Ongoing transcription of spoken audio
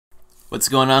What's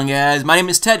going on, guys? My name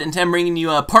is Ted, and today I'm bringing you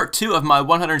part 2 of my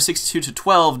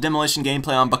 162-12 Demolition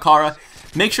gameplay on Bakaara.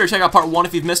 Make sure to check out part 1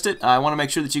 if you've missed it. I want to make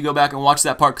sure that you go back and watch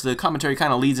that part because the commentary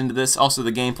kind of leads into this. Also,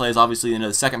 the gameplay is obviously into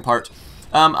the second part.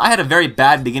 I had a very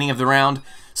bad beginning of the round,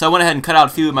 so I went ahead and cut out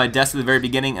a few of my deaths at the very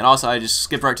beginning, and also I just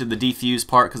skipped right to the defuse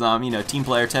part because I'm, team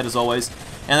player Ted as always.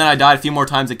 And then I died a few more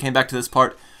times and came back to this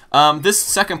part. This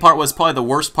second part was probably the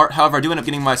worst part. However, I do end up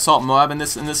getting my assault MOAB in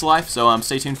this life, so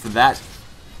stay tuned for that.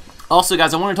 Also,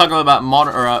 guys, I want to talk about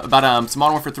some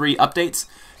Modern Warfare 3 updates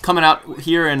coming out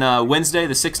here in Wednesday,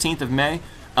 the 16th of May.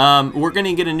 We're going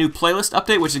to get a new playlist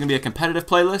update, which is going to be a competitive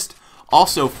playlist.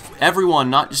 Also, everyone,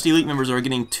 not just Elite members, are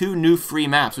getting 2 new free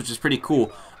maps, which is pretty cool,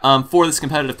 for this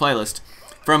competitive playlist.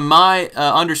 From my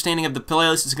understanding of the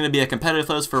playlist, it's going to be a competitive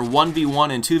playlist for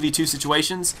 1v1 and 2v2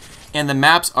 situations, and the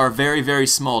maps are very, very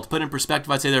small. To put in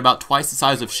perspective, I'd say they're about twice the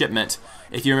size of Shipment,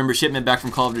 if you remember Shipment back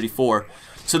from Call of Duty 4.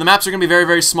 So the maps are going to be very,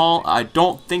 very small. I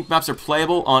don't think maps are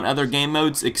playable on other game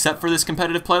modes except for this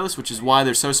competitive playlist, which is why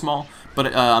they're so small,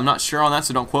 but I'm not sure on that,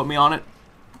 so don't quote me on it.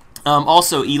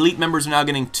 Also, Elite members are now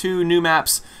getting 2 new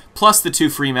maps, plus the 2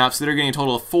 free maps. So they're getting a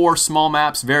total of 4 small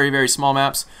maps, very, very small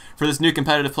maps, for this new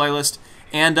competitive playlist.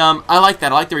 And I like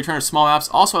that. I like the return of small maps.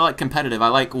 Also, I like competitive. I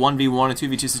like 1v1 and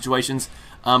 2v2 situations.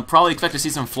 Probably expect to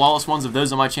see some flawless ones of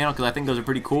those on my channel, because I think those are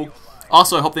pretty cool.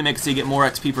 Also, I hope they make it so you get more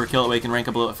XP per kill, that way you can rank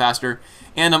up a little bit faster.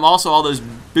 And also, all those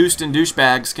boost and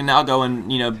douchebags can now go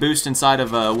and boost inside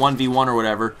of a 1v1 or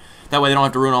whatever. That way they don't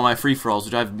have to ruin all my free-for-alls,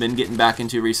 which I've been getting back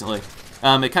into recently.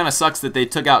 It kind of sucks that they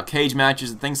took out cage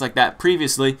matches and things like that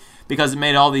previously because it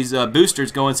made all these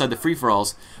boosters go inside the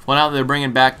free-for-alls. Well, now they're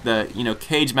bringing back the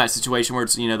cage match situation where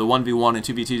it's the 1v1 and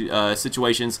 2v2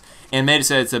 situations, and made it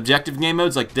so it's objective game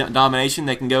modes like Domination.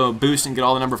 They can go boost and get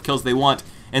all the number of kills they want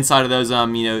inside of those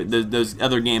those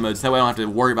other game modes. That way I don't have to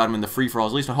worry about them in the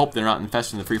free-for-alls. At least I hope they're not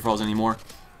infesting the free-for-alls anymore.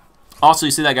 Also,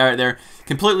 you see that guy right there,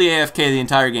 completely AFK the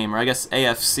entire game, or I guess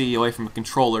AFC away from a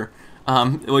controller,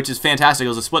 which is fantastic. It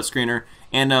was a split screener,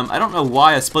 and I don't know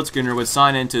why a split screener would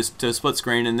sign into a split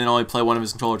screen and then only play one of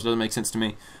his controllers. It doesn't make sense to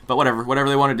me, but whatever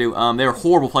they want to do. They were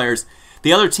horrible players.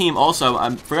 The other team also,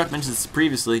 I forgot to mention this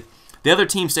previously, the other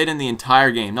team stayed in the entire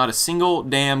game. Not a single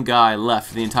damn guy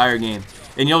left the entire game.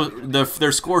 And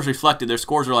their scores reflected. Their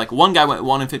scores were like, one guy went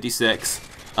 1 in 56,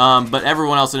 but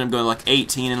everyone else ended up going like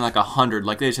 18 and like 100.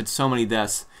 Like, they just had so many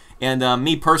deaths. And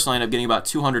me personally ended up getting about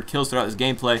 200 kills throughout this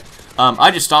gameplay.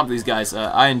 I just stomped these guys.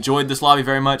 I enjoyed this lobby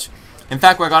very much. In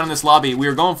fact, when I got in this lobby, we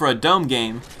were going for a dome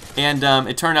game, and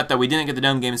it turned out that we didn't get the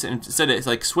dome game. Instead, it's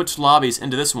like switched lobbies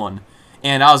into this one.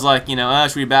 And I was like,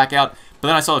 should we back out? But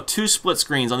then I saw 2 split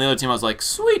screens on the other team. I was like,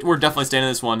 sweet, we're definitely staying in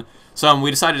this one. So we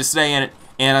decided to stay in it.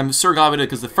 And I'm sure glad we did,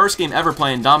 because the first game ever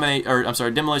playing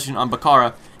Demolition on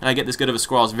Bakaara, and I get this good of a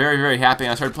score, I was very, very happy.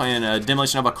 I started playing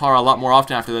Demolition on Bakaara a lot more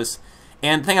often after this.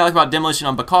 And the thing I like about Demolition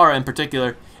on Bakaara in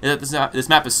particular is that this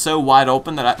map is so wide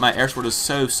open that my air support is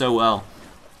so well.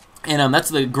 And that's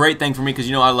the great thing for me,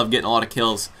 because I love getting a lot of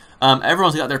kills.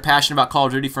 Everyone's got their passion about Call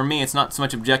of Duty. For me, it's not so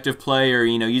much objective play or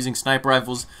using sniper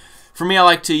rifles. For me, I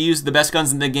like to use the best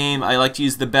guns in the game. I like to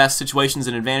use the best situations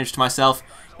and advantage to myself,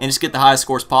 and just get the highest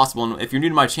scores possible. And if you're new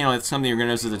to my channel, it's something you're going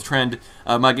to notice as a trend.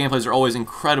 My gameplays are always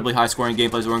incredibly high-scoring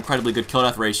gameplays or incredibly good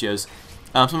kill-death ratios.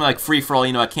 Something like free-for-all,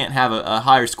 I can't have a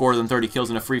higher score than 30 kills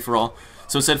in a free-for-all.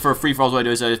 So instead for a free-for-all, what I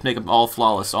do is I just make them all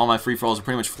flawless. All my free-for-alls are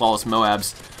pretty much flawless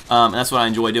MOABs, and that's what I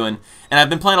enjoy doing. And I've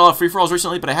been playing a lot of free-for-alls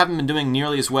recently, but I haven't been doing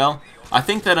nearly as well. I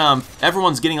think that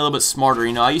everyone's getting a little bit smarter.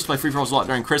 I used to play free-for-alls a lot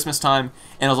during Christmas time,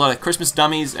 and it was a lot of Christmas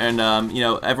dummies, and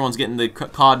everyone's getting the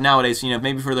COD nowadays,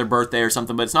 maybe for their birthday or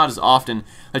something, but it's not as often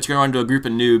that you're going to run into a group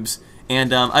of noobs.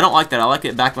 And I don't like that. I like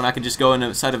it back when I could just go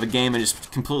inside of a game and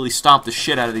just completely stomp the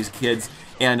shit out of these kids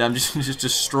and just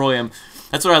destroy them.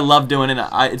 That's what I love doing, and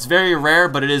it's very rare,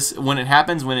 but it is when it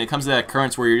happens, when it comes to that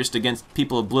occurrence where you're just against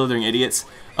people blithering idiots.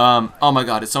 Oh my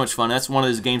god, it's so much fun. That's one of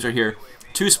those games right here.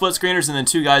 2 split screeners and then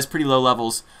 2 guys, pretty low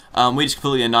levels. We just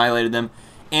completely annihilated them.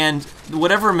 And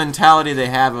whatever mentality they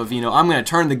have of, I'm going to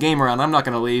turn the game around, I'm not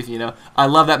going to leave, I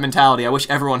love that mentality. I wish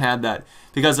everyone had that.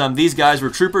 Because these guys were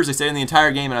troopers, they stayed in the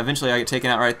entire game, and eventually I get taken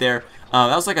out right there.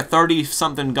 That was like a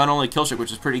 30-something gun-only kill streak,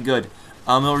 which is pretty good.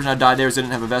 The only reason I died there is I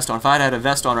didn't have a vest on. If I had a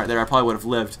vest on right there, I probably would have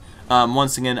lived.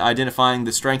 Once again, identifying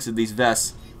the strengths of these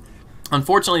vests.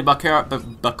 Unfortunately,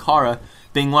 Bakaara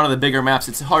being one of the bigger maps,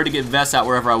 it's hard to get vests out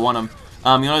wherever I want them.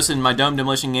 You'll notice in my Dome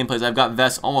Demolition gameplays, I've got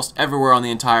vests almost everywhere on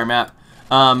the entire map.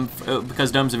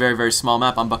 Because Dome's a very, very small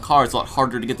map. On Bakaara, it's a lot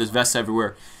harder to get those vests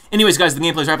everywhere. Anyways, guys, the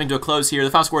gameplay's wrapping to a close here.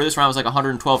 The final score of this round was like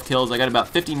 112 kills. I got about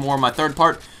 50 more in my third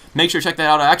part. Make sure to check that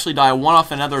out. I actually die one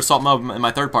off another assault MOAB in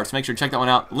my third part, so make sure to check that one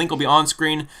out. Link will be on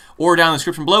screen or down in the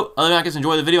description below. Other than that, guys,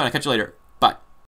 enjoy the video, and I'll catch you later.